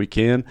all that we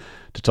can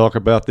to talk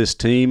about this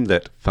team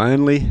that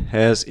finally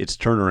has its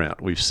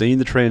turnaround. We've seen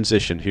the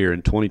transition here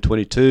in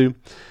 2022,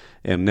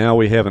 and now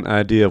we have an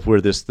idea of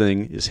where this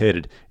thing is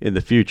headed in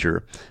the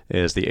future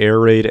as the air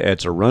raid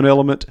adds a run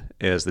element,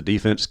 as the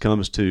defense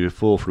comes to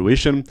full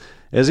fruition,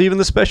 as even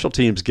the special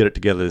teams get it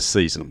together this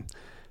season.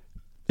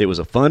 It was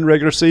a fun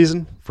regular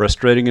season,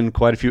 frustrating in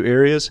quite a few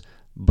areas,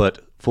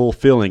 but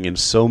fulfilling in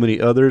so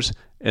many others,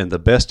 and the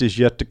best is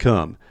yet to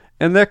come.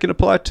 And that can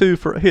apply too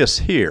for us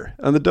here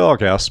on the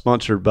Doghouse,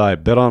 sponsored by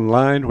Bet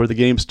Online, where the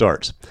game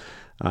starts.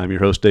 I'm your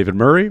host, David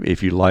Murray.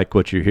 If you like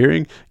what you're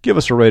hearing, give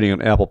us a rating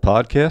on Apple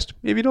Podcast.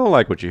 If you don't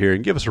like what you're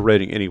hearing, give us a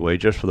rating anyway,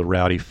 just for the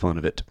rowdy fun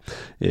of it.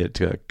 It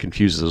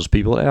confuses those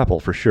people at Apple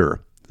for sure.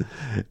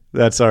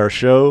 That's our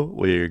show.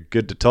 We're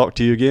good to talk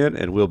to you again,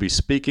 and we'll be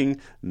speaking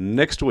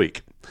next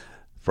week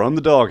from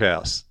the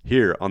Doghouse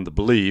here on the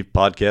Believe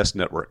Podcast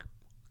Network.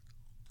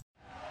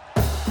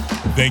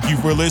 Thank you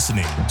for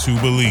listening to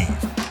Believe.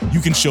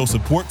 You can show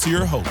support to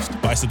your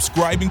host by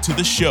subscribing to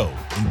the show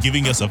and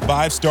giving us a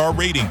 5-star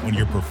rating on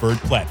your preferred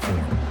platform.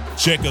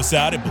 Check us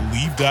out at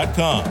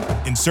Believe.com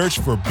and search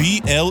for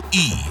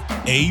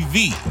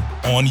BLEAV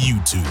on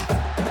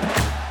YouTube.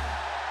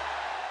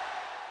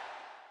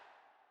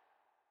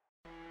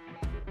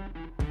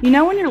 You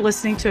know when you're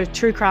listening to a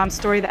true crime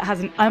story that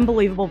has an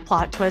unbelievable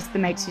plot twist that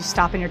makes you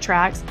stop in your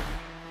tracks?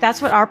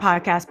 That's what our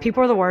podcast,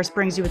 People Are the Worst,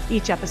 brings you with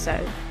each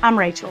episode. I'm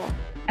Rachel.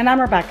 And I'm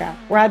Rebecca.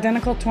 We're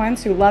identical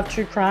twins who love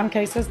true crime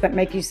cases that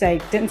make you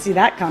say, didn't see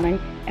that coming,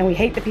 and we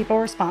hate the people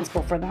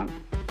responsible for them.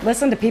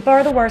 Listen to People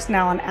Are the Worst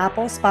now on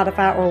Apple,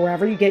 Spotify, or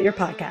wherever you get your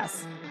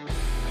podcasts.